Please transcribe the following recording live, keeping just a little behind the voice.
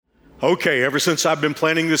Okay, ever since I've been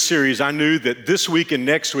planning this series, I knew that this week and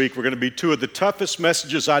next week were going to be two of the toughest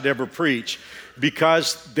messages I'd ever preach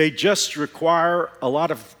because they just require a lot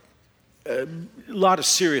of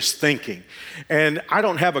serious thinking. And I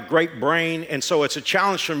don't have a great brain, and so it's a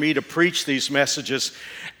challenge for me to preach these messages.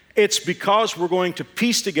 It's because we're going to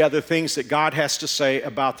piece together things that God has to say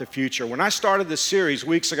about the future. When I started this series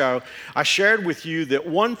weeks ago, I shared with you that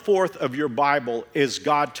 1/4 of your Bible is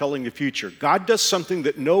God telling the future. God does something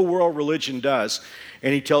that no world religion does,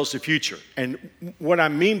 and He tells the future. And what I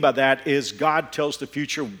mean by that is God tells the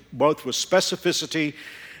future both with specificity,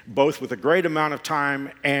 both with a great amount of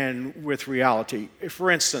time, and with reality.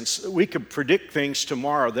 For instance, we could predict things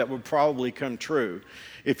tomorrow that would probably come true.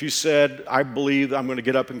 If you said, I believe I'm going to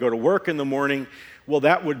get up and go to work in the morning, well,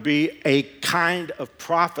 that would be a kind of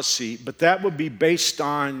prophecy, but that would be based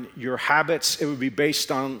on your habits. It would be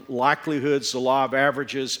based on likelihoods, the law of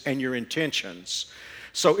averages, and your intentions.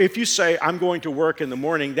 So if you say, I'm going to work in the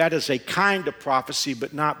morning, that is a kind of prophecy,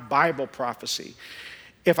 but not Bible prophecy.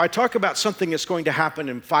 If I talk about something that's going to happen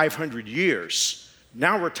in 500 years,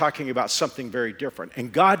 now we're talking about something very different.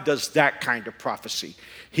 And God does that kind of prophecy.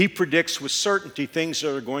 He predicts with certainty things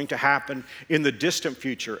that are going to happen in the distant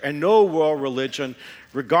future. And no world religion,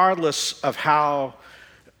 regardless of how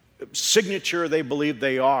signature they believe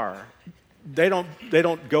they are, they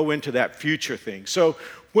don't go into that future thing. So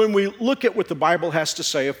when we look at what the Bible has to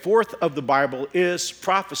say, 1/4 of the Bible is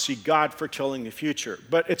prophecy, God foretelling the future.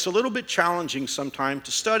 But it's a little bit challenging sometimes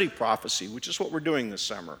to study prophecy, which is what we're doing this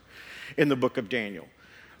summer in the book of Daniel.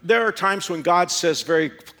 There are times when God says very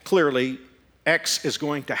clearly, X is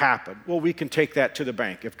going to happen. Well, we can take that to the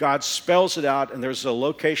bank. If God spells it out and there's a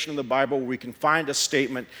location in the Bible where we can find a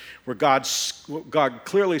statement where God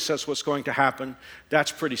clearly says what's going to happen,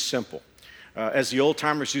 that's pretty simple. As the old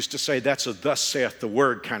timers used to say, that's a thus saith the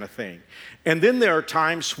word kind of thing. And then there are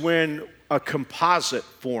times when a composite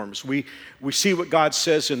forms. We see what God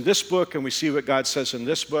says in this book, and we see what God says in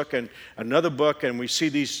this book and another book, and we see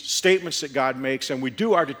these statements that God makes, and we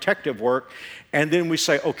do our detective work, and then we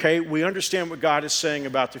say, okay, we understand what God is saying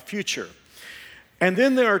about the future. And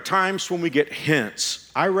then there are times when we get hints.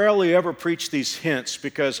 I rarely ever preach these hints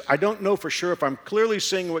because I don't know for sure if I'm clearly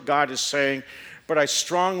seeing what God is saying, but I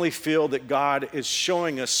strongly feel that God is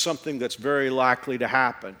showing us something that's very likely to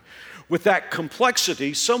happen. With that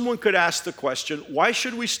complexity, someone could ask the question, why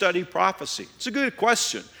should we study prophecy? It's a good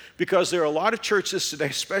question because there are a lot of churches today,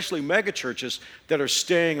 especially mega churches, that are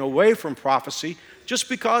staying away from prophecy just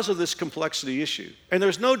because of this complexity issue. And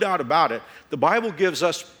there's no doubt about it. The Bible gives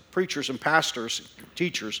us preachers and pastors,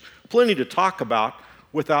 teachers, plenty to talk about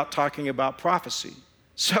without talking about prophecy.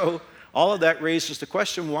 So all of that raises the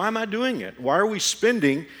question, why am I doing it? Why are we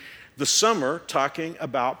spending the summer talking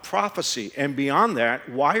about prophecy? And beyond that,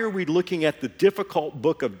 why are we looking at the difficult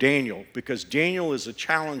book of Daniel? Because Daniel is a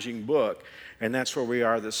challenging book, and that's where we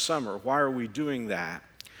are this summer. Why are we doing that?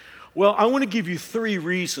 Well, I want to give you 3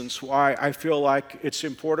 reasons why I feel like it's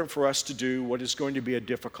important for us to do what is going to be a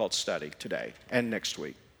difficult study today and next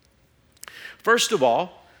week. First of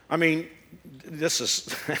all, I mean, this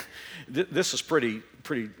is pretty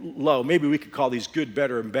low. Maybe we could call these good,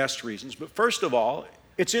 better, and best reasons. But first of all,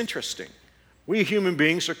 it's interesting. We human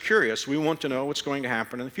beings are curious. We want to know what's going to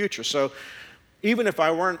happen in the future. So even if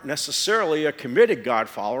I weren't necessarily a committed God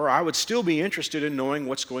follower, I would still be interested in knowing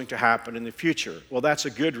what's going to happen in the future. Well, that's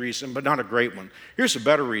a good reason, but not a great one. Here's a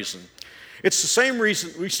better reason. It's the same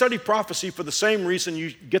reason, we study prophecy for the same reason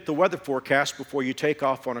you get the weather forecast before you take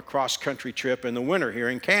off on a cross-country trip in the winter here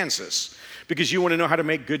in Kansas, because you want to know how to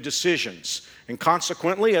make good decisions. And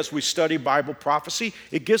consequently, as we study Bible prophecy,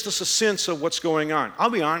 it gives us a sense of what's going on. I'll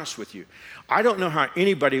be honest with you. I don't know how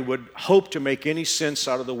anybody would hope to make any sense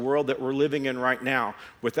out of the world that we're living in right now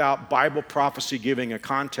without Bible prophecy giving a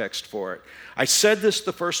context for it. I said this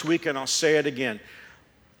the first week, and I'll say it again.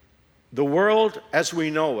 The world as we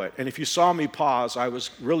know it, and if you saw me pause, I was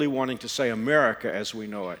really wanting to say America as we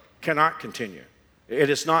know it, cannot continue. It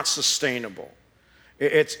is not sustainable.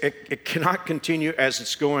 It cannot continue as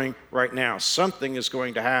it's going right now. Something is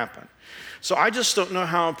going to happen. So I just don't know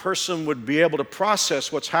how a person would be able to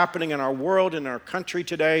process what's happening in our world, in our country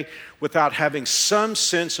today, without having some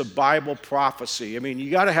sense of Bible prophecy. I mean, you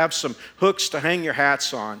got to have some hooks to hang your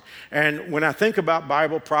hats on. And when I think about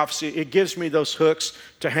Bible prophecy, it gives me those hooks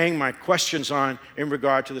to hang my questions on in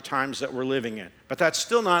regard to the times that we're living in. But that's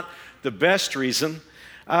still not the best reason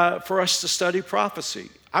for us to study prophecy.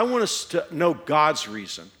 I want us to know God's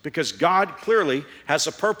reason, because God clearly has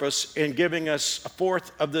a purpose in giving us 1/4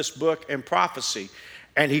 of this book and prophecy.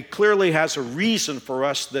 And He clearly has a reason for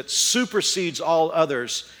us that supersedes all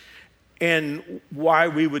others and why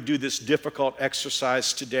we would do this difficult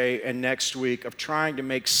exercise today and next week of trying to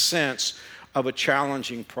make sense of a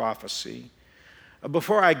challenging prophecy.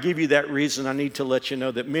 Before I give you that reason, I need to let you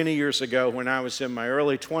know that many years ago, when I was in my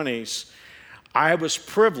early 20s, I was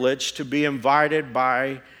privileged to be invited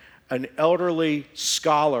by an elderly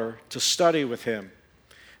scholar to study with him.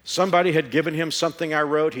 Somebody had given him something I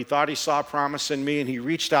wrote. He thought he saw promise in me, and he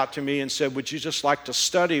reached out to me and said, "Would you just like to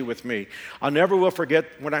study with me?" I'll never will forget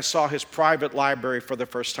when I saw his private library for the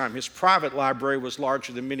first time. His private library was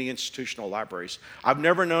larger than many institutional libraries. I've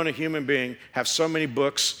never known a human being have so many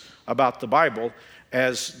books about the Bible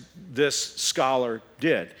as this scholar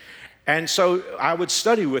did. And so I would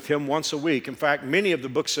study with him once a week. In fact, many of the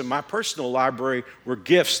books in my personal library were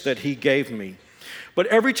gifts that he gave me. But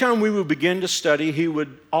every time we would begin to study, he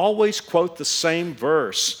would always quote the same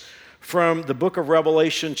verse from the book of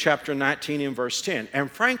Revelation, chapter 19 and verse 10. And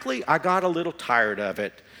frankly, I got a little tired of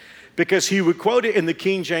it because he would quote it in the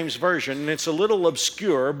King James Version, and it's a little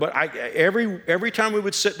obscure, but every time we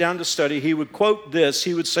would sit down to study, he would quote this.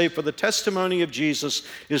 He would say, "For the testimony of Jesus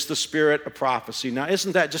is the spirit of prophecy." Now,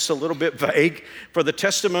 isn't that just a little bit vague? For the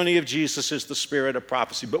testimony of Jesus is the spirit of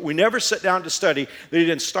prophecy. But we never sat down to study that he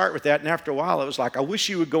didn't start with that, and after a while, it was like, I wish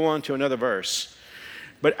you would go on to another verse.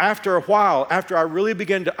 But after a while, after I really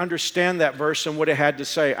began to understand that verse and what it had to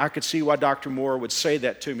say, I could see why Dr. Moore would say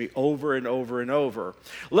that to me over and over and over.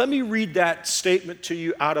 Let me read that statement to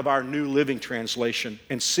you out of our New Living Translation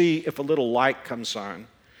and see if a little light comes on.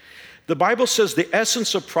 The Bible says the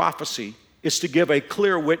essence of prophecy is to give a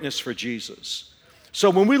clear witness for Jesus.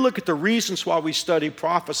 So when we look at the reasons why we study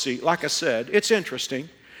prophecy, like I said, it's interesting.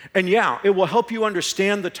 And yeah, it will help you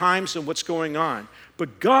understand the times and what's going on.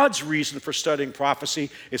 But God's reason for studying prophecy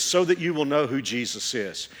is so that you will know who Jesus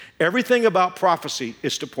is. Everything about prophecy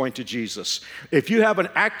is to point to Jesus. If you have an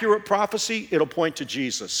accurate prophecy, it'll point to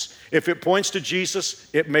Jesus. If it points to Jesus,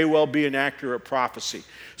 it may well be an accurate prophecy.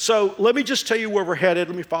 So let me just tell you where we're headed.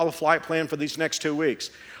 Let me follow a flight plan for these next 2 weeks.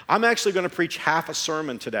 I'm actually going to preach half a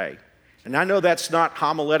sermon today. And I know that's not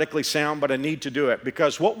homiletically sound, but I need to do it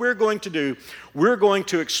because what we're going to do, we're going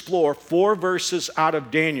to explore 4 verses out of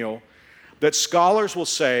Daniel that scholars will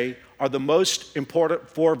say are the most important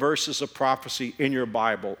 4 verses of prophecy in your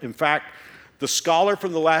Bible. In fact, the scholar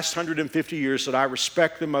from the last 150 years that I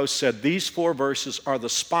respect the most said these 4 verses are the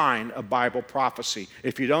spine of Bible prophecy.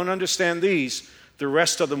 If you don't understand these, the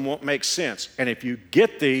rest of them won't make sense. And if you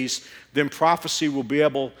get these, then prophecy will be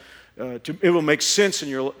able it will make sense in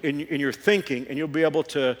your thinking, and you'll be able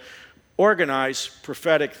to organize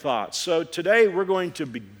prophetic thoughts. So today we're going to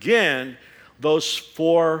begin those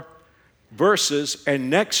 4 verses, and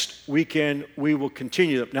next weekend we will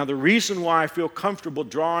continue them. Now, the reason why I feel comfortable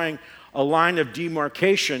drawing a line of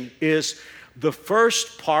demarcation is the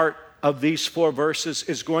first part of these 4 verses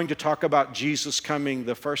is going to talk about Jesus coming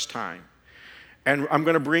the first time. And I'm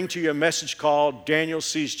going to bring to you a message called Daniel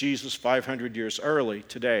Sees Jesus 500 Years Early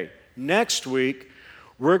today. Next week,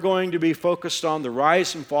 we're going to be focused on the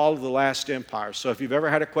rise and fall of the last empire. So if you've ever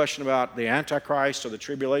had a question about the Antichrist or the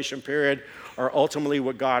tribulation period or ultimately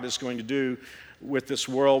what God is going to do with this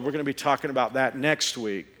world, we're going to be talking about that next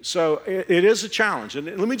week. So it is a challenge. And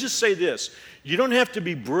let me just say this. You don't have to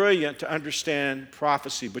be brilliant to understand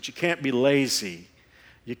prophecy, but you can't be lazy.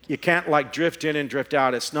 You can't like drift in and drift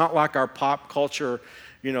out. It's not like our pop culture,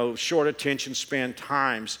 short attention span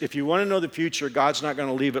times. If you want to know the future, God's not going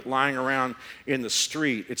to leave it lying around in the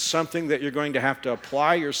street. It's something that you're going to have to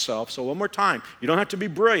apply yourself. So one more time, you don't have to be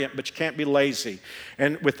brilliant, but you can't be lazy.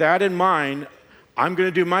 And with that in mind, I'm going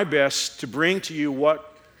to do my best to bring to you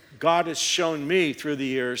what God has shown me through the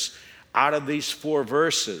years out of these 4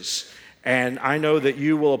 verses. And I know that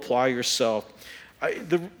you will apply yourself.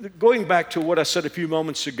 Going back to what I said a few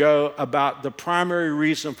moments ago about the primary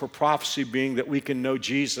reason for prophecy being that we can know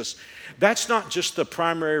Jesus, that's not just the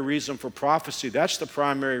primary reason for prophecy, that's the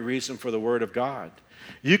primary reason for the Word of God.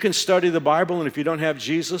 You can study the Bible, and if you don't have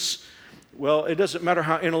Jesus, well, it doesn't matter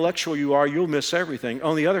how intellectual you are, you'll miss everything.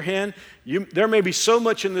 On the other hand, there may be so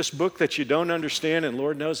much in this book that you don't understand, and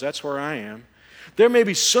Lord knows that's where I am. There may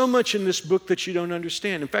be so much in this book that you don't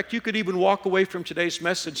understand. In fact, you could even walk away from today's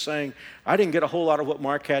message saying, I didn't get a whole lot of what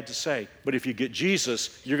Mark had to say. But if you get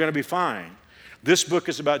Jesus, you're going to be fine. This book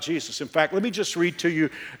is about Jesus. In fact, let me just read to you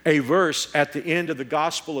a verse at the end of the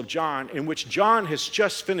Gospel of John in which John has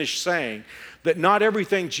just finished saying that not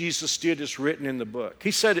everything Jesus did is written in the book.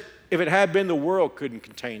 He said if it had been, the world couldn't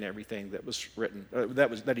contain everything that was written,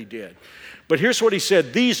 that he did. But here's what he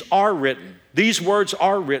said, these words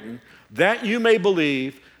are written, that you may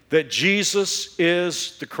believe that Jesus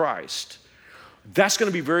is the Christ. That's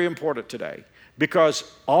going to be very important today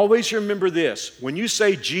Because always remember this, when you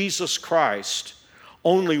say Jesus Christ,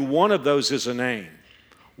 only one of those is a name.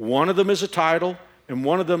 One of them is a title, and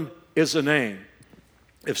one of them is a name.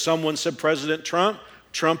 If someone said President Trump,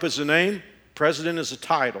 Trump is a name, President is a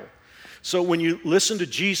title. So when you listen to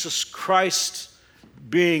Jesus Christ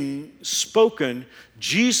being spoken,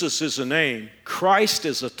 Jesus is a name, Christ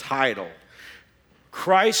is a title.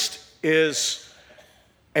 Christ is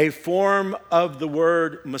a form of the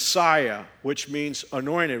word Messiah, which means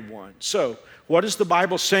anointed one. So, what is the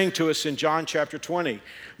Bible saying to us in John chapter 20?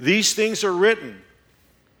 These things are written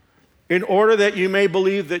in order that you may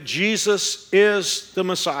believe that Jesus is the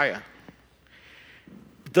Messiah,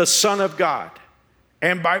 the Son of God.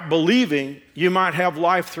 And by believing, you might have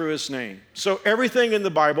life through his name. So everything in the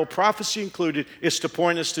Bible, prophecy included, is to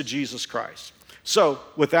point us to Jesus Christ. So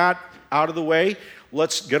with that out of the way,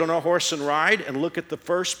 let's get on our horse and ride and look at the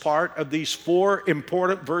first part of these 4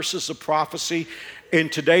 important verses of prophecy in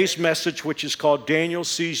today's message, which is called Daniel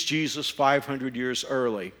Sees Jesus 500 Years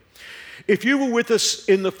Early. If you were with us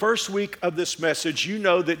in the first week of this message, you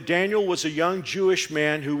know that Daniel was a young Jewish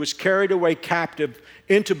man who was carried away captive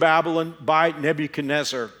into Babylon by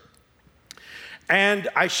Nebuchadnezzar. And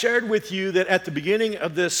I shared with you that at the beginning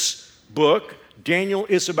of this book, Daniel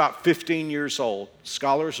is about 15 years old.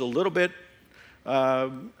 Scholars are a little bit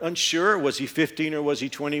unsure, was he 15 or was he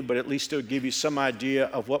 20, but at least it would give you some idea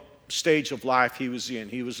of what stage of life he was in.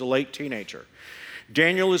 He was a late teenager.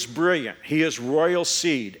 Daniel is brilliant. He is royal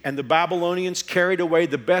seed, and the Babylonians carried away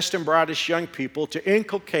the best and brightest young people to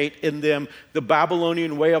inculcate in them the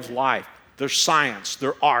Babylonian way of life, their science,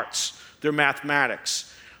 their arts, their mathematics.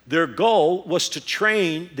 Their goal was to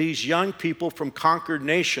train these young people from conquered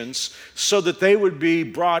nations so that they would be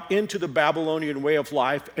brought into the Babylonian way of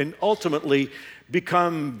life and ultimately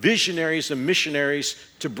become visionaries and missionaries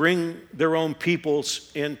to bring their own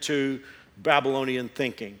peoples into Babylonian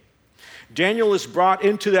thinking. Daniel is brought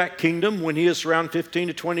into that kingdom when he is around 15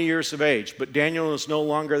 to 20 years of age, but Daniel is no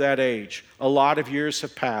longer that age. A lot of years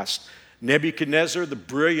have passed. Nebuchadnezzar, the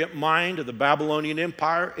brilliant mind of the Babylonian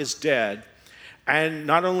Empire, is dead. And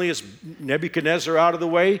not only is Nebuchadnezzar out of the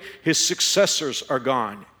way, his successors are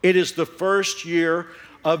gone. It is the first year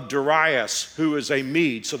of Darius, who is a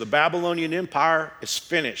Mede. So the Babylonian Empire is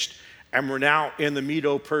finished, and we're now in the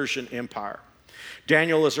Medo-Persian Empire.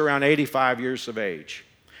 Daniel is around 85 years of age.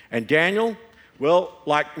 And Daniel, well,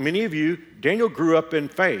 like many of you, Daniel grew up in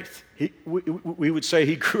faith. We would say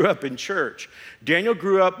he grew up in church. Daniel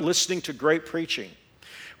grew up listening to great preaching.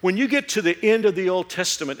 When you get to the end of the Old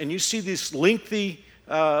Testament and you see this lengthy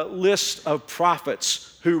list of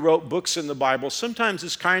prophets who wrote books in the Bible, sometimes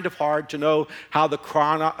it's kind of hard to know how the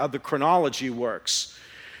chronology works.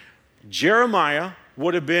 Jeremiah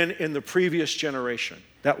would have been in the previous generation.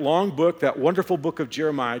 That long book, that wonderful book of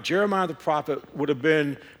Jeremiah, Jeremiah the prophet would have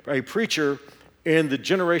been a preacher in the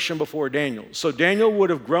generation before Daniel. So Daniel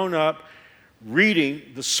would have grown up reading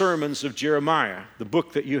the sermons of Jeremiah, the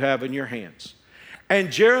book that you have in your hands.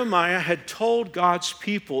 And Jeremiah had told God's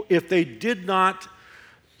people if they did not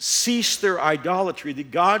cease their idolatry, that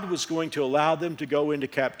God was going to allow them to go into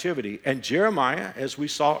captivity. And Jeremiah, as we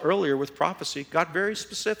saw earlier with prophecy, got very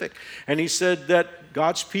specific. And he said that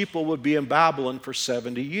God's people would be in Babylon for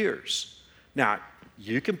 70 years. Now,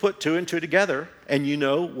 you can put 2 and 2 together, and you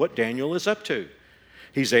know what Daniel is up to.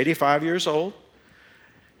 He's 85 years old.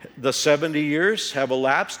 The 70 years have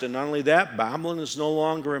elapsed, and not only that, Babylon is no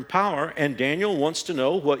longer in power, and Daniel wants to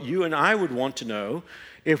know what you and I would want to know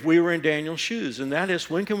if we were in Daniel's shoes, and that is,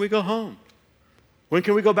 when can we go home? When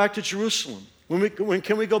can we go back to Jerusalem? When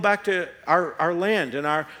can we go back to our land and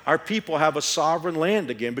our people have a sovereign land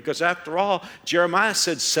again? Because after all, Jeremiah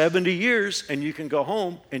said 70 years and you can go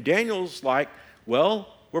home, and Daniel's like,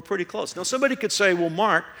 well, we're pretty close. Now somebody could say, well,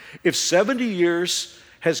 Mark, if 70 years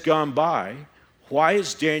has gone by, why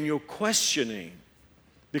is Daniel questioning?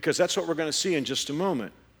 Because that's what we're going to see in just a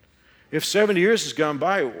moment. If 70 years has gone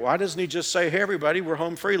by, why doesn't he just say, hey, everybody, we're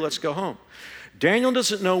home free, let's go home? Daniel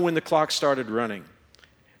doesn't know when the clock started running.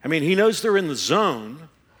 I mean, he knows they're in the zone,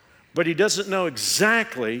 but he doesn't know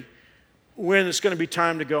exactly when it's going to be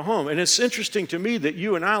time to go home. And it's interesting to me that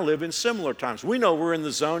you and I live in similar times. We know we're in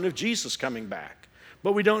the zone of Jesus coming back,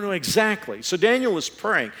 but we don't know exactly. So Daniel is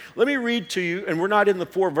praying. Let me read to you, and we're not in the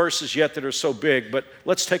 4 verses yet that are so big, but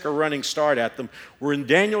let's take a running start at them. We're in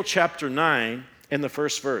Daniel chapter 9 in the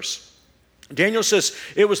first verse. Daniel says,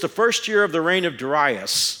 it was the first year of the reign of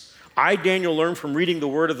Darius. I, Daniel, learned from reading the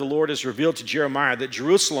word of the Lord as revealed to Jeremiah that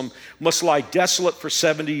Jerusalem must lie desolate for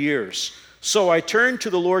 70 years. So I turned to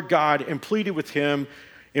the Lord God and pleaded with him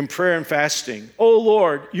in prayer and fasting. Oh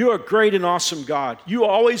Lord, you are great and awesome God. You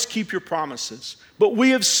always keep your promises. But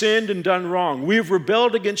we have sinned and done wrong. We have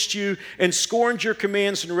rebelled against you and scorned your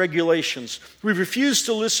commands and regulations. We've refused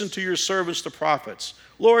to listen to your servants, the prophets.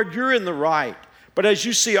 Lord, you're in the right. But as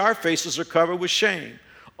you see, our faces are covered with shame.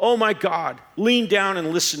 Oh my God, lean down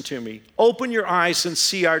and listen to me. Open your eyes and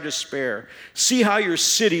see our despair. See how your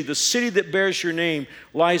city, the city that bears your name,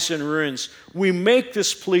 lies in ruins. We make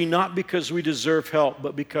this plea not because we deserve help,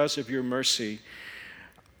 but because of your mercy.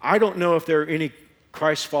 I don't know if there are any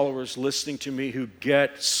Christ followers listening to me who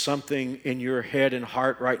get something in your head and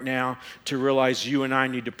heart right now to realize you and I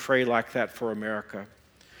need to pray like that for America.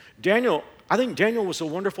 I think Daniel was a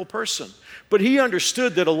wonderful person, but he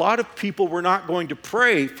understood that a lot of people were not going to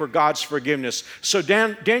pray for God's forgiveness. So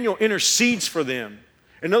Daniel intercedes for them.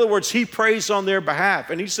 In other words, he prays on their behalf,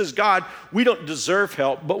 and he says, God, we don't deserve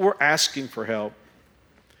help, but we're asking for help.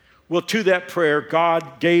 Well, to that prayer,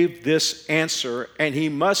 God gave this answer, and he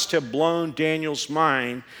must have blown Daniel's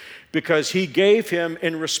mind, because he gave him,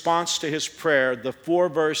 in response to his prayer, the 4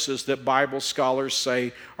 verses that Bible scholars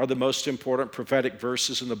say are the most important prophetic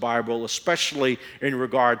verses in the Bible, especially in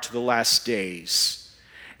regard to the last days.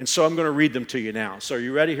 And so I'm going to read them to you now. So are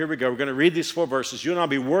you ready? Here we go. We're going to read these 4 verses. You and I will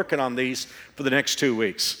be working on these for the next 2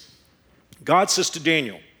 weeks. God says to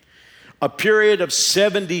Daniel, a period of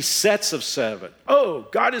 70 sets of 7. Oh,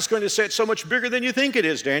 God is going to say it's so much bigger than you think it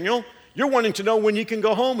is, Daniel. You're wanting to know when you can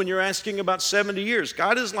go home, and you're asking about 70 years.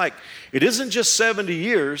 God is like, it isn't just 70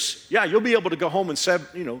 years. Yeah, you'll be able to go home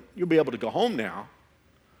you'll be able to go home now.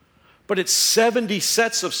 But it's 70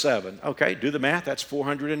 sets of 7. Okay, do the math. That's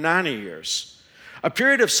 490 years. A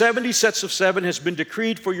period of 70 sets of 7 has been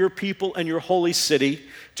decreed for your people and your holy city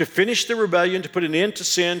to finish the rebellion, to put an end to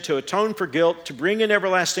sin, to atone for guilt, to bring in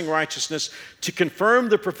everlasting righteousness, to confirm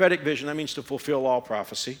the prophetic vision. That means to fulfill all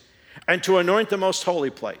prophecy, and to anoint the most holy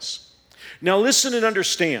place. Now listen and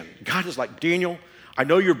understand. God is like, Daniel, I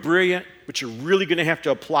know you're brilliant, but you're really going to have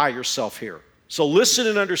to apply yourself here. So listen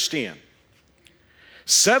and understand.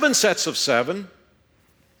 7 sets of 7,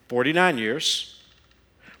 49 years,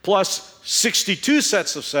 plus 62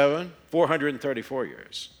 sets of 7, 434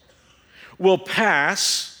 years, will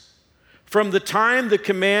pass from the time the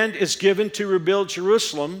command is given to rebuild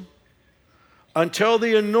Jerusalem until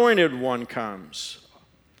the anointed one comes.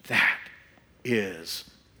 That is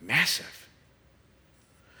massive.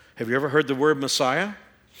 Have you ever heard the word Messiah?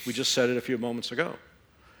 We just said it a few moments ago.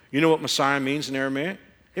 You know what Messiah means in Aramaic?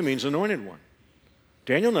 It means anointed one.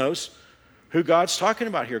 Daniel knows who God's talking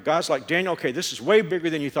about here. God's like, Daniel, okay, this is way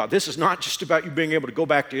bigger than you thought. This is not just about you being able to go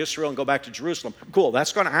back to Israel and go back to Jerusalem. Cool,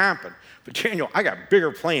 that's going to happen. But Daniel, I got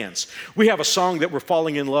bigger plans. We have a song that we're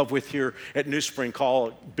falling in love with here at New Spring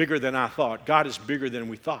called Bigger Than I Thought. God is bigger than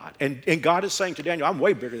we thought. And God is saying to Daniel, I'm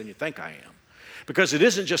way bigger than you think I am. Because it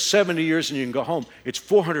isn't just 70 years and you can go home. It's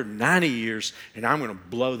 490 years, and I'm going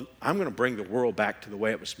to bring the world back to the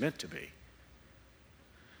way it was meant to be.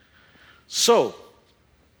 So,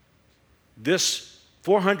 this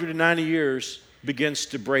 490 years begins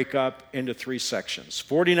to break up into 3 sections.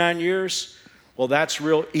 49 years, well, that's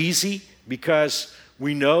real easy because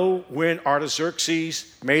we know when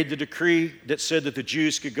Artaxerxes made the decree that said that the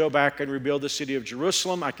Jews could go back and rebuild the city of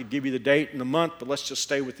Jerusalem. I could give you the date and the month, but let's just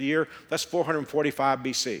stay with the year. That's 445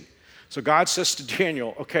 BC. So God says to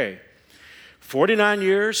Daniel, okay, 49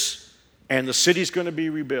 years and the city's going to be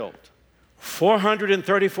rebuilt.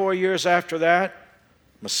 434 years after that,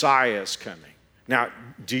 Messiah is coming. Now,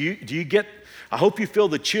 do you get, I hope you feel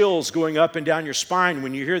the chills going up and down your spine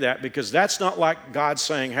when you hear that, because that's not like God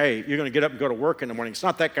saying, hey, you're going to get up and go to work in the morning. It's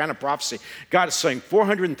not that kind of prophecy. God is saying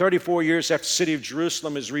 434 years after the city of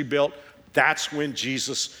Jerusalem is rebuilt, that's when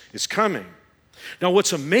Jesus is coming. Now,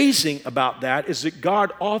 what's amazing about that is that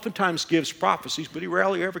God oftentimes gives prophecies, but he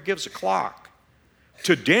rarely ever gives a clock.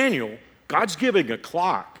 To Daniel, God's giving a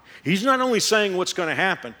clock. He's not only saying what's going to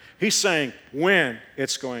happen, he's saying when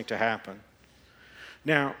it's going to happen.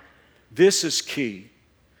 Now, this is key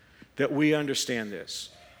that we understand this.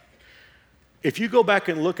 If you go back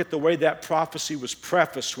and look at the way that prophecy was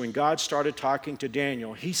prefaced when God started talking to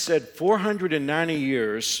Daniel, he said 490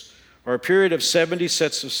 years, or a period of 70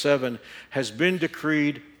 sets of 7, has been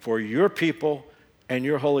decreed for your people and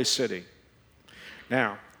your holy city.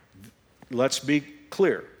 Now, let's be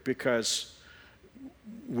clear, because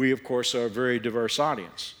we, of course, are a very diverse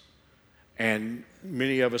audience, and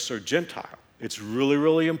many of us are Gentile. It's really,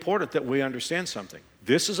 really important that we understand something.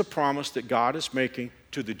 This is a promise that God is making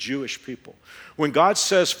to the Jewish people. When God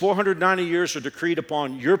says 490 years are decreed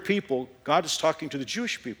upon your people, God is talking to the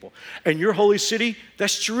Jewish people. And your holy city,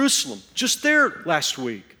 that's Jerusalem, just there last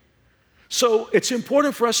week. So it's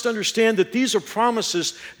important for us to understand that these are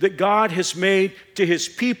promises that God has made to his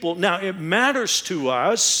people. Now, it matters to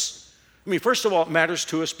us. I mean, first of all, it matters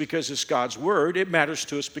to us because it's God's word. It matters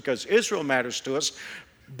to us because Israel matters to us.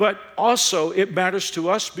 But also, it matters to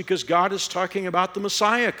us because God is talking about the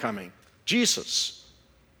Messiah coming, Jesus.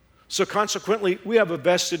 So consequently, we have a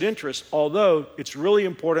vested interest, although it's really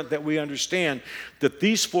important that we understand that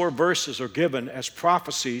these 4 verses are given as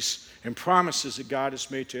prophecies and promises that God has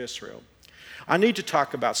made to Israel. I need to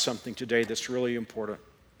talk about something today that's really important.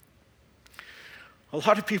 A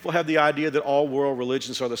lot of people have the idea that all world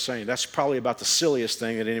religions are the same. That's probably about the silliest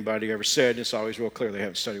thing that anybody ever said. It's always real clear they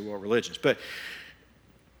haven't studied world religions. But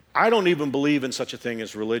I don't even believe in such a thing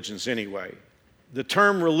as religions anyway. The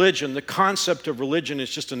term religion, the concept of religion,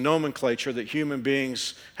 is just a nomenclature that human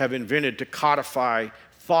beings have invented to codify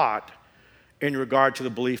thought in regard to the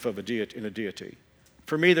belief of in a deity.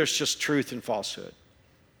 For me, there's just truth and falsehood.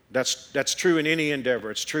 That's true in any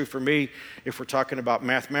endeavor. It's true for me if we're talking about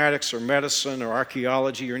mathematics or medicine or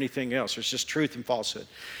archaeology or anything else. There's just truth and falsehood.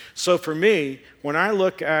 So for me, when I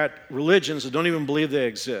look at religions, I don't even believe they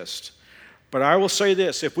exist. But I will say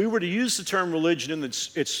this, if we were to use the term religion in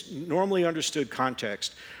its normally understood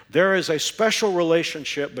context, there is a special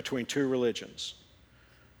relationship between 2 religions,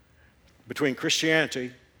 between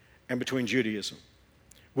Christianity and between Judaism.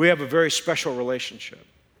 We have a very special relationship.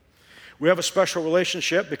 We have a special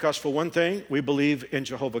relationship because, for one thing, we believe in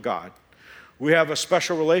Jehovah God. We have a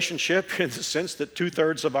special relationship in the sense that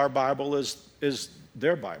 2/3 of our Bible is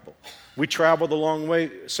their Bible. We traveled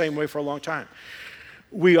the same way for a long time.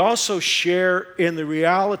 We also share in the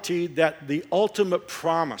reality that the ultimate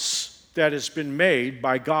promise that has been made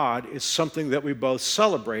by God is something that we both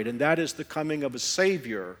celebrate, and that is the coming of a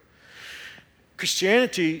Savior.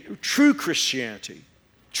 Christianity, true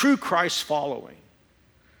Christ following,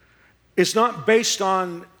 is not based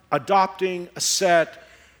on adopting a set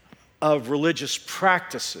of religious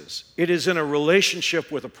practices. It is in a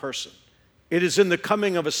relationship with a person. It is in the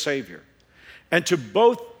coming of a Savior. And to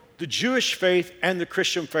both the Jewish faith and the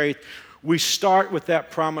Christian faith, we start with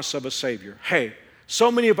that promise of a Savior. Hey,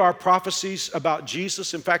 so many of our prophecies about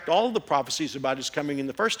Jesus, in fact, all of the prophecies about his coming in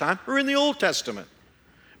the first time, are in the Old Testament.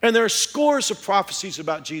 And there are scores of prophecies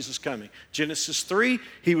about Jesus coming. Genesis 3,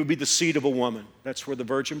 he would be the seed of a woman. That's where the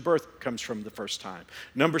virgin birth comes from the first time.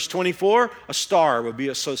 Numbers 24, a star would be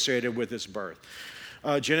associated with his birth.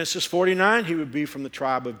 Genesis 49, he would be from the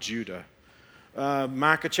tribe of Judah.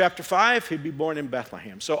 Micah chapter 5, he'd be born in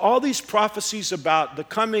Bethlehem. So all these prophecies about the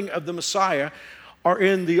coming of the Messiah are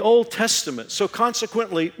in the Old Testament. So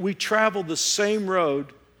consequently, we travel the same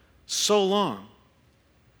road so long.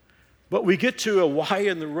 But we get to a why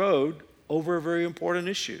in the road over a very important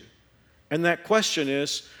issue. And that question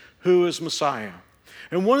is, who is Messiah?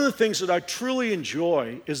 And one of the things that I truly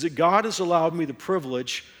enjoy is that God has allowed me the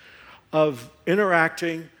privilege of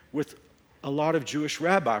interacting with a lot of Jewish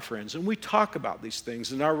rabbi friends. And we talk about these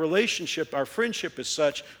things. And our relationship, our friendship is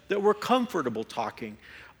such that we're comfortable talking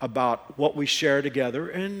about what we share together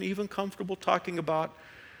and even comfortable talking about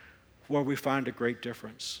where we find a great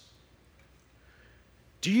difference.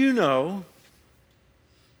 Do you know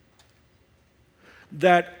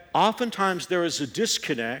that oftentimes there is a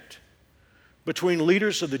disconnect between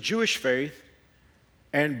leaders of the Jewish faith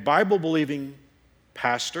and Bible-believing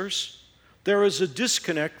pastors? There is a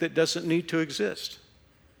disconnect that doesn't need to exist.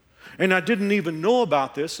 And I didn't even know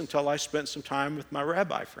about this until I spent some time with my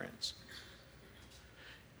rabbi friends.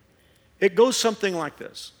 It goes something like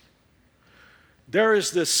this. There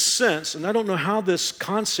is this sense, and I don't know how this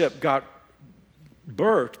concept got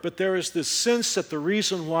birthed, but there is this sense that the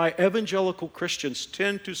reason why evangelical Christians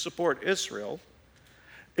tend to support Israel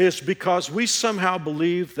is because we somehow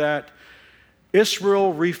believe that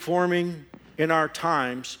Israel reforming in our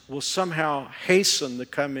times will somehow hasten the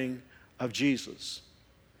coming of Jesus.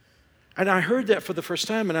 And I heard that for the first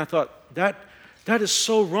time, and I thought, that is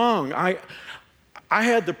so wrong. I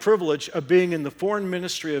had the privilege of being in the foreign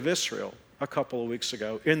ministry of Israel a couple of weeks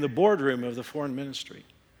ago, in the boardroom of the foreign ministry,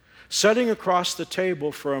 sitting across the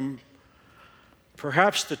table from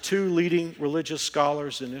perhaps the 2 leading religious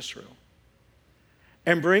scholars in Israel,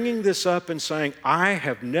 and bringing this up and saying, I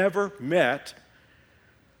have never met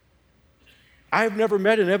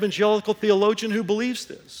an evangelical theologian who believes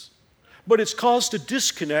this. But it's caused a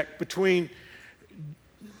disconnect between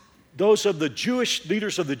those of the Jewish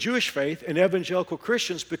leaders of the Jewish faith and evangelical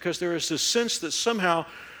Christians, because there is this sense that somehow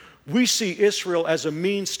we see Israel as a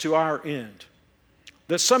means to our end.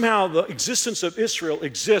 that somehow the existence of Israel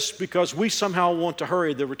exists because we somehow want to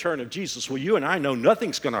hurry the return of Jesus. Well, you and I know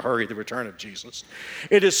nothing's going to hurry the return of Jesus.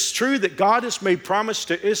 It is true that God has made promises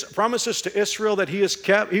to Israel that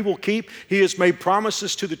He will keep. He has made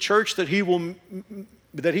promises to the church that He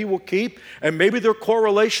will keep. And maybe they're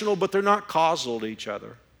correlational, but they're not causal to each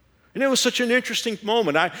other. And it was such an interesting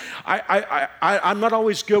moment. I'm not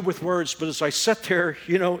always good with words, but as I sat there,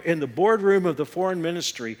 in the boardroom of the foreign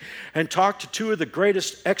ministry and talked to two of the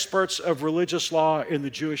greatest experts of religious law in the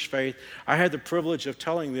Jewish faith, I had the privilege of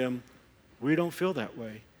telling them, we don't feel that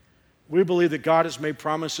way. We believe that God has made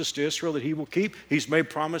promises to Israel that He will keep. He's made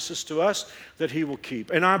promises to us that He will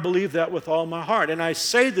keep. And I believe that with all my heart. And I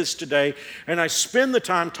say this today, and I spend the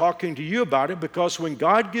time talking to you about it because when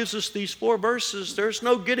God gives us these 4 verses, there's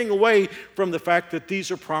no getting away from the fact that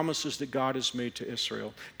these are promises that God has made to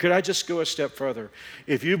Israel. Could I just go a step further?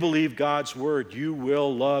 If you believe God's word, you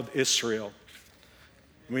will love Israel.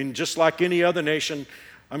 I mean, just like any other nation,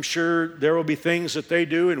 I'm sure there will be things that they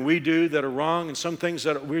do and we do that are wrong and some things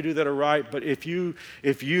that we do that are right. But if you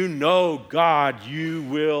know God, you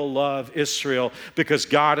will love Israel because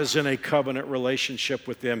God is in a covenant relationship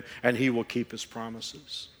with them and He will keep His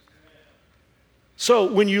promises. So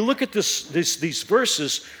when you look at these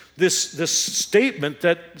verses, this statement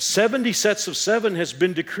that 70 sets of 7 has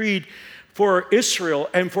been decreed for Israel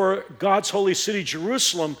and for God's holy city,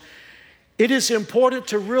 Jerusalem, it is important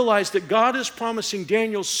to realize that God is promising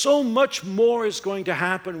Daniel so much more is going to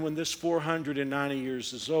happen when this 490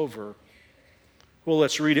 years is over. Well,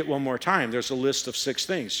 let's read it one more time. There's a list of 6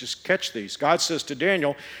 things. Just catch these. God says to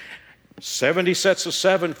Daniel, 70 sets of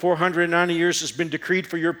 7, 490 years has been decreed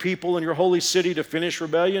for your people and your holy city to finish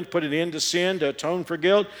rebellion, put an end to sin, to atone for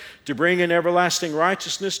guilt, to bring in everlasting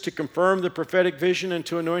righteousness, to confirm the prophetic vision, and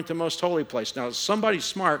to anoint the most holy place. Now, somebody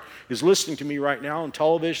smart is listening to me right now on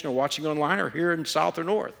television or watching online or here in South or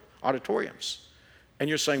North auditoriums. And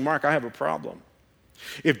you're saying, Mark, I have a problem.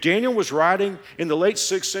 If Daniel was writing in the late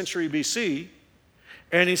 6th century BC,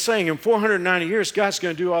 and he's saying in 490 years, God's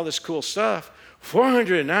going to do all this cool stuff,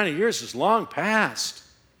 490 years is long past.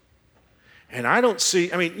 And I don't see,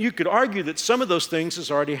 you could argue that some of those things has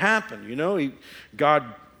already happened. God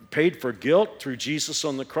paid for guilt through Jesus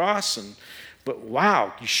on the cross. But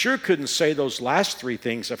wow, you sure couldn't say those last 3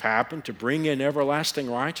 things have happened to bring in everlasting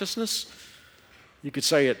righteousness. You could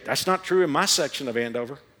say that's not true in my section of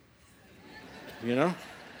Andover.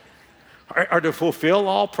 Or to fulfill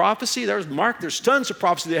all prophecy. There's tons of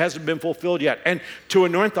prophecy that hasn't been fulfilled yet. And to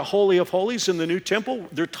anoint the Holy of Holies in the new temple,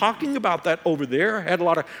 they're talking about that over there. I had a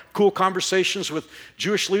lot of cool conversations with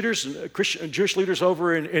Jewish leaders and Jewish leaders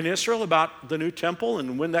over in Israel about the new temple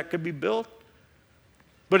and when that could be built.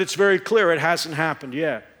 But it's very clear it hasn't happened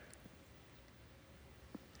yet.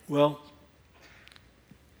 Well,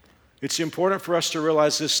 it's important for us to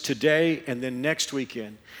realize this today and then next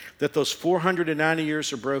weekend, that those 490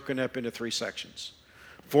 years are broken up into 3 sections.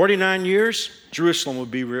 49 years, Jerusalem would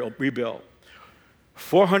be rebuilt.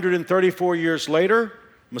 434 years later,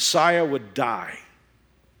 Messiah would die.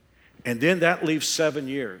 And then that leaves 7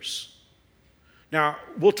 years. Now,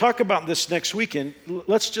 we'll talk about this next weekend.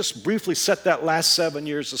 Let's just briefly set that last 7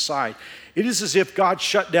 years aside. It is as if God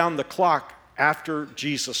shut down the clock after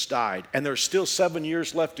Jesus died, and there's still 7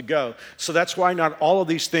 years left to go. So that's why not all of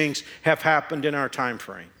these things have happened in our time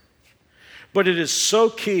frame. But it is so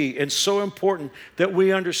key and so important that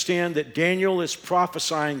we understand that Daniel is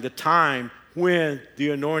prophesying the time when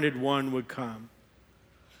the anointed one would come,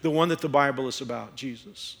 the one that the Bible is about,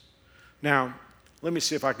 Jesus. Now, let me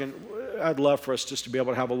see if I'd love for us just to be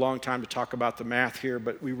able to have a long time to talk about the math here,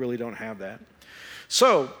 but we really don't have that.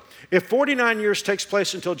 So, if 49 years takes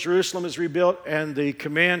place until Jerusalem is rebuilt and the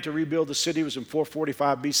command to rebuild the city was in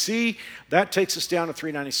 445 BC, that takes us down to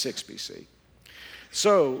 396 BC.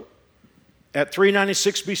 So at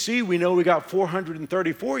 396 BC, we know we got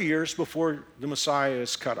 434 years before the Messiah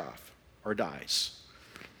is cut off or dies.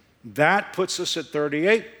 That puts us at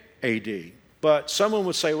 38 AD. But someone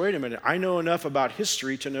would say, wait a minute, I know enough about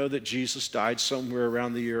history to know that Jesus died somewhere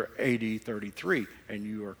around the year AD 33, and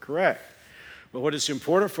you are correct. But what is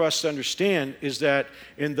important for us to understand is that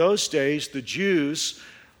in those days, the Jews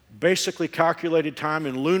basically calculated time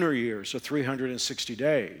in lunar years of 360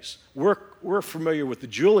 days. We're familiar with the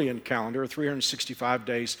Julian calendar, 365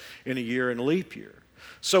 days in a year in a leap year.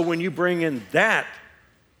 So when you bring in that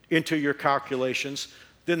into your calculations,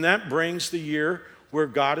 then that brings the year where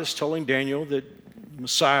God is telling Daniel that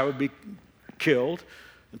Messiah would be killed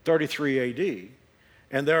in 33 AD.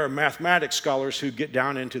 And there are mathematics scholars who get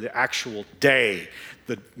down into the actual day,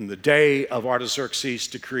 the day of Artaxerxes'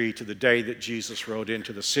 decree to the day that Jesus rode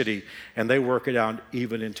into the city, and they work it out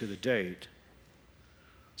even into the date.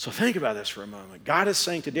 So think about this for a moment. God is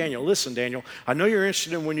saying to Daniel, listen, Daniel, I know you're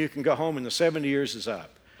interested in when you can go home and the 70 years is up.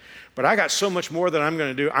 But I got so much more that I'm going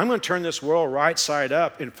to do. I'm going to turn this world right side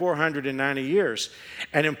up in 490 years.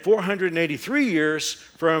 And in 483 years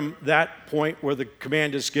from that point where the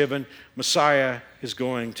command is given, Messiah is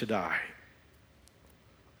going to die.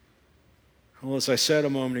 Well, as I said a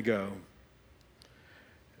moment ago,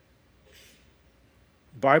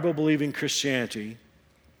 Bible-believing Christianity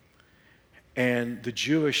and the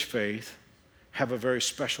Jewish faith have a very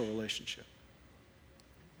special relationship.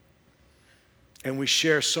 And we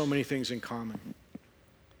share so many things in common.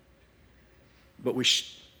 But we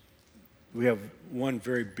have one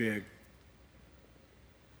very big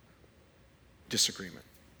disagreement.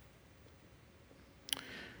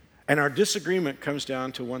 And our disagreement comes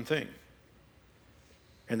down to one thing,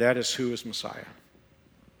 and that is, who is Messiah?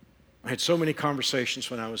 I had so many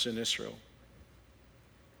conversations when I was in Israel.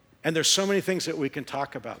 And there's so many things that we can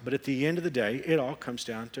talk about, but at the end of the day, it all comes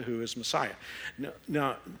down to who is Messiah.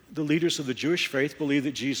 Now, the leaders of the Jewish faith believe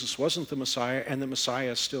that Jesus wasn't the Messiah and the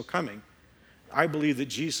Messiah is still coming. I believe that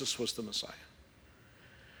Jesus was the Messiah.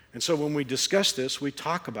 And so when we discuss this, we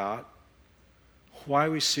talk about why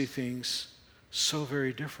we see things so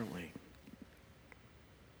very differently.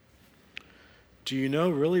 Do you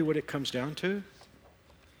know really what it comes down to?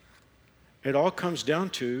 It all comes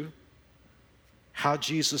down to how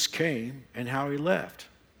Jesus came and how he left.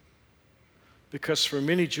 Because for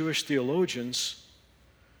many Jewish theologians,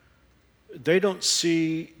 they don't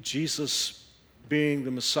see Jesus being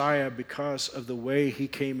the Messiah because of the way he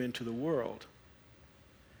came into the world.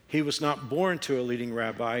 He was not born to a leading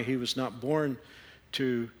rabbi. He was not born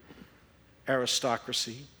to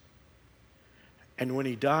aristocracy. And when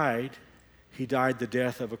he died the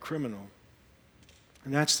death of a criminal.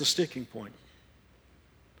 And that's the sticking point.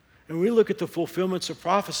 And we look at the fulfillments of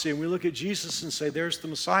prophecy and we look at Jesus and say, there's the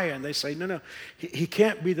Messiah. And they say, no, he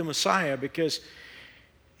can't be the Messiah because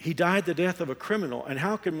he died the death of a criminal. And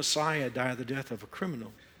how can Messiah die the death of a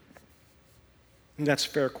criminal? And that's a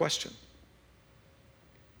fair question.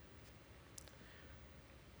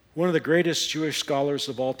 One of the greatest Jewish scholars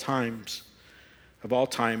of all time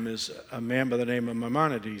is a man by the name of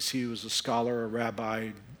Maimonides. He was a scholar, a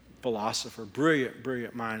rabbi, philosopher,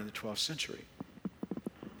 brilliant mind in the 12th century.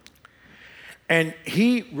 And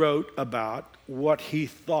he wrote about what he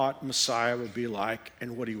thought Messiah would be like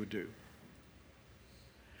and what he would do.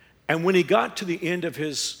 And when he got to the end of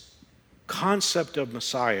his concept of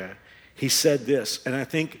Messiah, he said this, and I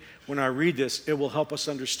think when I read this, it will help us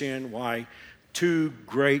understand why two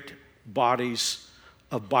great bodies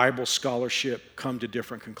of Bible scholarship come to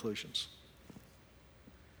different conclusions.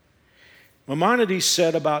 Maimonides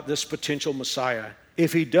said about this potential Messiah,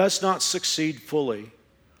 if he does not succeed fully,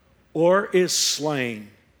 or is slain,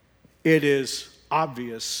 it is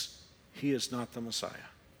obvious he is not the Messiah.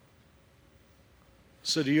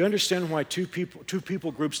 So do you understand why two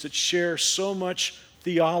people groups that share so much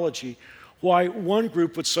theology, why one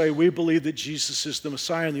group would say, we believe that Jesus is the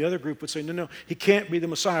Messiah, and the other group would say, no, he can't be the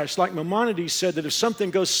Messiah. It's like Maimonides said that if something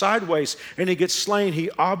goes sideways and he gets slain, he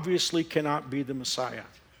obviously cannot be the Messiah.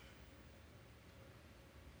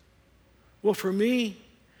 Well, for me,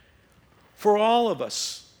 for all of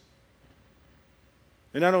us,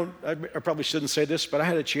 and I probably shouldn't say this, but I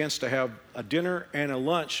had a chance to have a dinner and a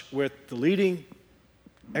lunch with the leading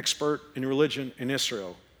expert in religion in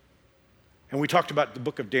Israel. And we talked about the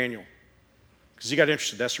book of Daniel. Because he got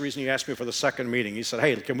interested. That's the reason he asked me for the second meeting. He said,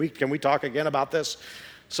 hey, can we talk again about this?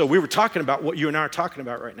 So we were talking about what you and I are talking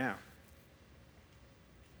about right now.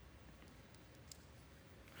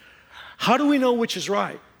 How do we know which is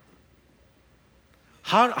right?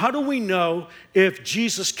 How do we know if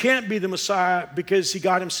Jesus can't be the Messiah because he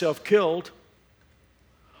got himself killed?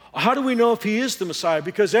 How do we know if he is the Messiah?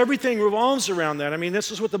 Because everything revolves around that. I mean,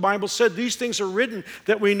 this is what the Bible said. These things are written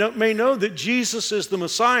that we may know that Jesus is the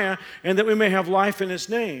Messiah and that we may have life in his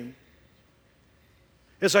name.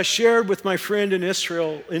 As I shared with my friend in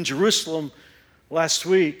Israel, in Jerusalem last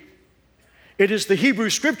week, it is the Hebrew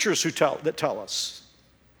Scriptures that tell us.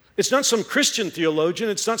 It's not some Christian theologian.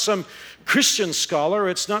 It's not some Christian scholar.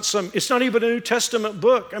 It's not even a New Testament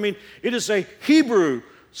book. I mean, it is a Hebrew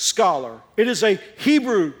scholar. It is a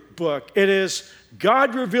Hebrew book. It is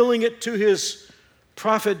God revealing it to his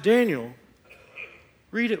prophet Daniel.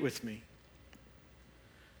 Read it with me.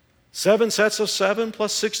 7 sets of 7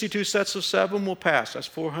 plus 62 sets of 7 will pass. That's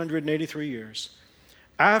 483 years.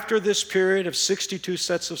 After this period of 62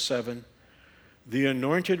 sets of 7, the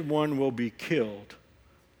anointed one will be killed,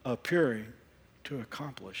 appearing to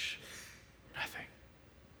accomplish nothing.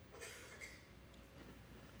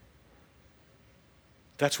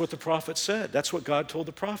 That's what the prophet said. That's what God told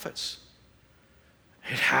the prophets.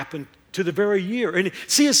 It happened to the very year. And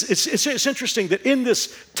see, it's interesting that in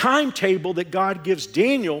this timetable that God gives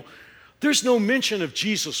Daniel, there's no mention of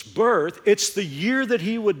Jesus' birth. It's the year that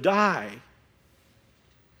he would die.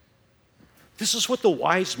 This is what the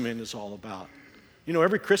wise men is all about. You know,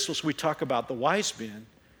 every Christmas we talk about the wise men.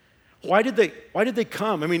 Why did they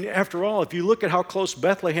come? I mean, after all, if you look at how close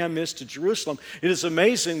Bethlehem is to Jerusalem, it is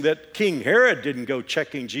amazing that King Herod didn't go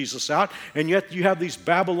checking Jesus out, and yet you have these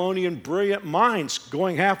Babylonian brilliant minds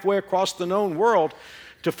going halfway across the known world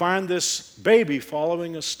to find this baby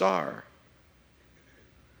following a star.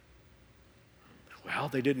 Well,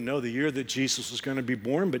 they didn't know the year that Jesus was going to be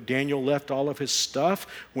born, but Daniel left all of his stuff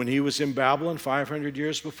when he was in Babylon 500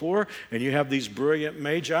 years before, and you have these brilliant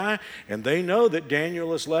magi, and they know that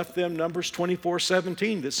Daniel has left them Numbers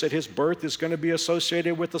 24:17 that said his birth is going to be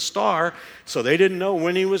associated with a star. So they didn't know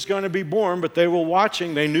when he was going to be born, but they were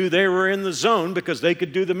watching. They knew they were in the zone because they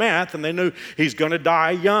could do the math, and they knew he's going to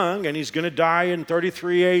die young, and he's going to die in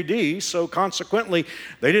 33 AD. So consequently,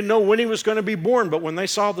 they didn't know when he was going to be born, but when they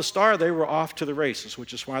saw the star, they were off to the races.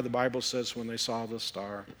 Which is why the Bible says when they saw the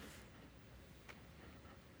star.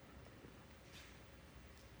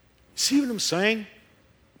 See what I'm saying?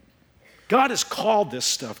 God has called this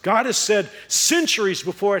stuff. God has said centuries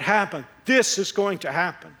before it happened, this is going to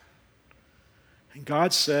happen. And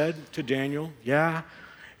God said to Daniel, yeah,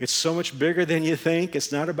 it's so much bigger than you think.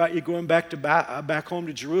 It's not about you going back home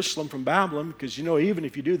to Jerusalem from Babylon, because you know, even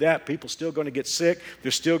if you do that, people are still going to get sick.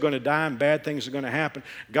 They're still going to die, and bad things are going to happen.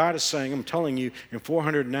 God is saying, I'm telling you, in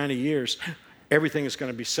 490 years, everything is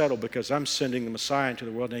going to be settled because I'm sending the Messiah into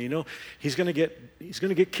the world. Now, you know, he's going to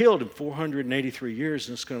get killed in 483 years,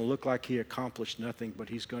 and it's going to look like he accomplished nothing, but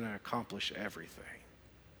he's going to accomplish everything.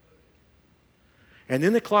 And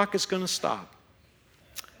then the clock is going to stop.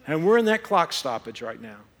 And we're in that clock stoppage right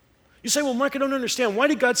now. You say, well, Mike, I don't understand. Why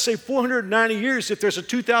did God say 490 years if there's a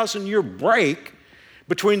 2,000-year break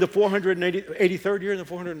between the 483rd year and the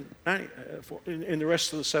 490 in the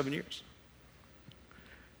rest of the 7 years?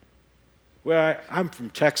 Well, I'm from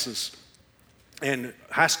Texas, and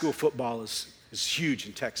high school football is huge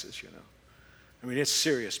in Texas, you know. I mean, it's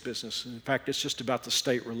serious business. In fact, it's just about the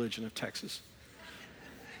state religion of Texas.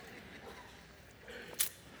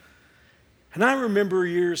 And I remember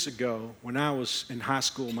years ago when I was in high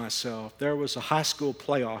school myself, there was a high school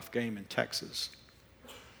playoff game in Texas.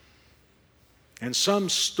 And some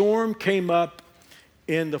storm came up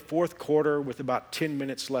in the fourth quarter with about 10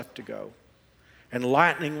 minutes left to go. And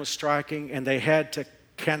lightning was striking, and they had to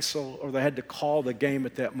cancel or they had to call the game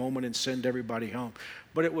at that moment and send everybody home.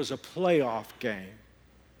 But it was a playoff game.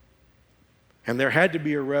 And there had to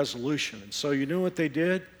be a resolution. And so you know what they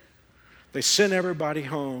did? They sent everybody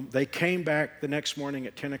home. They came back the next morning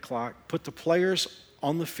at 10 o'clock, put the players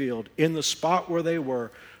on the field in the spot where they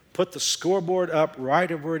were, put the scoreboard up right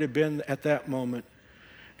where it had been at that moment,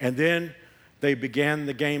 and then they began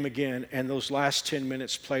the game again, and those last 10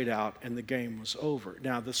 minutes played out, and the game was over.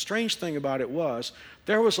 Now, the strange thing about it was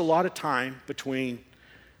there was a lot of time between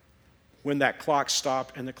when that clock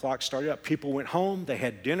stopped and the clock started up. People went home, they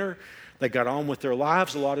had dinner, they got on with their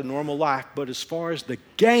lives, a lot of normal life, but as far as the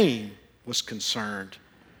game was concerned,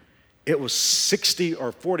 it was 60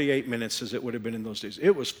 or 48 minutes as it would have been in those days.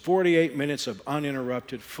 It was 48 minutes of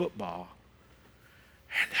uninterrupted football.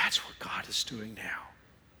 And that's what God is doing now.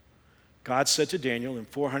 God said to Daniel, in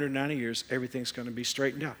 490 years, everything's going to be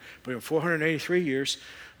straightened out. But in 483 years,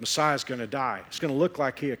 Messiah's going to die. It's going to look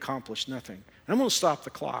like he accomplished nothing. And I'm going to stop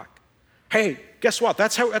the clock. Hey, guess what?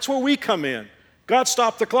 That's where we come in. God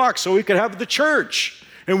stopped the clock so we could have the church.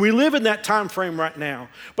 And we live in that time frame right now.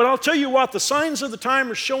 But I'll tell you what, the signs of the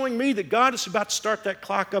time are showing me that God is about to start that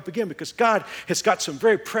clock up again, because God has got some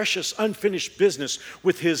very precious, unfinished business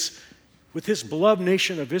with his beloved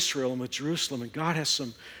nation of Israel and with Jerusalem. And God has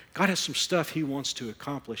some stuff he wants to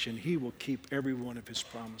accomplish, and he will keep every one of his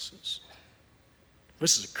promises.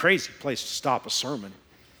 This is a crazy place to stop a sermon.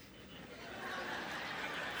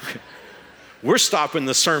 We're stopping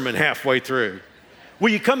the sermon halfway through. Will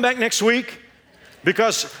you come back next week?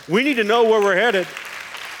 Because we need to know where we're headed.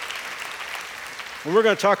 And we're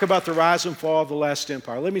going to talk about the rise and fall of the last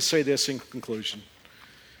empire. Let me say this in conclusion.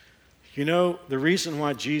 You know, the reason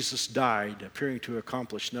why Jesus died, appearing to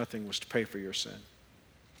accomplish nothing, was to pay for your sin.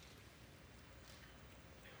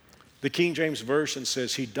 The King James Version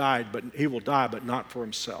says he died, but he will die, but not for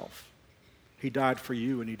himself. He died for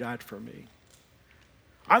you and he died for me.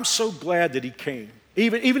 I'm so glad that he came.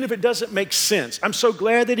 Even if it doesn't make sense, I'm so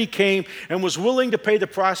glad that he came and was willing to pay the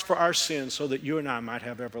price for our sins so that you and I might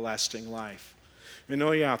have everlasting life. And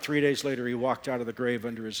oh yeah, 3 days later he walked out of the grave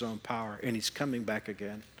under his own power, and he's coming back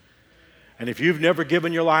again. And if you've never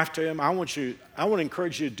given your life to him, I want to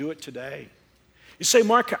encourage you to do it today. You say,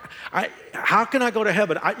 Mark, how can I go to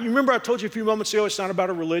heaven? You remember I told you a few moments ago it's not about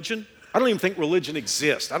a religion? I don't even think religion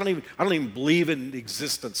exists. I don't even believe in the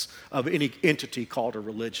existence of any entity called a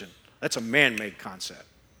religion. That's a man-made concept.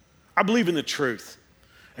 I believe in the truth.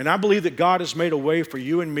 And I believe that God has made a way for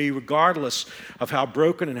you and me, regardless of how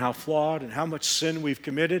broken and how flawed and how much sin we've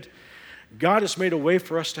committed. God has made a way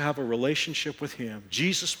for us to have a relationship with him.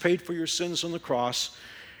 Jesus paid for your sins on the cross,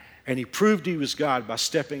 and he proved he was God by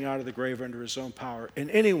stepping out of the grave under his own power. And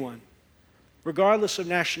anyone, regardless of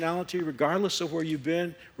nationality, regardless of where you've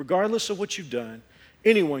been, regardless of what you've done,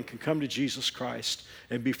 anyone can come to Jesus Christ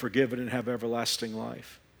and be forgiven and have everlasting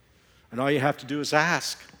life. And all you have to do is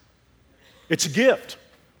ask. It's a gift.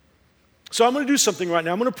 So I'm going to do something right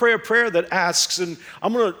now. I'm going to pray a prayer that asks, and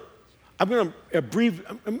I'm going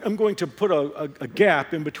to put a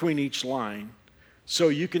gap in between each line so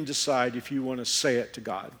you can decide if you want to say it to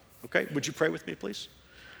God. Okay? Would you pray with me, please?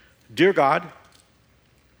 Dear God,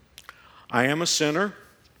 I am a sinner.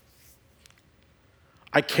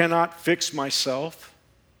 I cannot fix myself,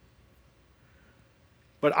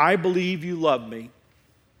 but I believe you love me.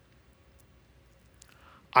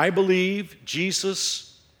 I believe Jesus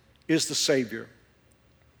is the Savior.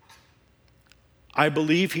 I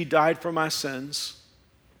believe he died for my sins.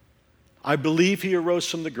 I believe he arose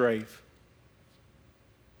from the grave.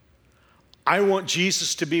 I want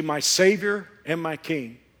Jesus to be my Savior and my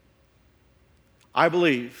King. I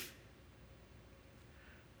believe.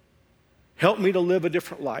 Help me to live a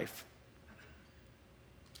different life.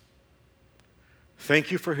 Thank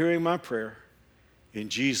you for hearing my prayer. In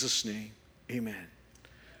Jesus' name, amen.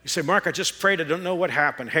 You say, Mark, I just prayed. I don't know what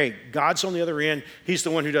happened. Hey, God's on the other end. He's the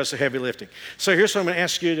one who does the heavy lifting. So here's what I'm going to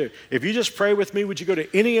ask you to do. If you just pray with me, would you go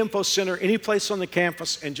to any info center, any place on the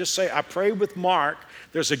campus, and just say, I prayed with Mark.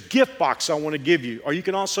 There's a gift box I want to give you. Or you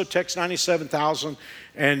can also text 97,000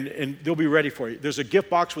 and they'll be ready for you. There's a gift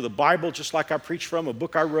box with a Bible, just like I preached from, a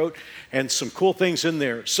book I wrote, and some cool things in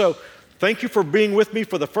there. So thank you for being with me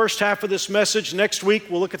for the first half of this message. Next week,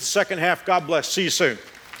 we'll look at the second half. God bless. See you soon.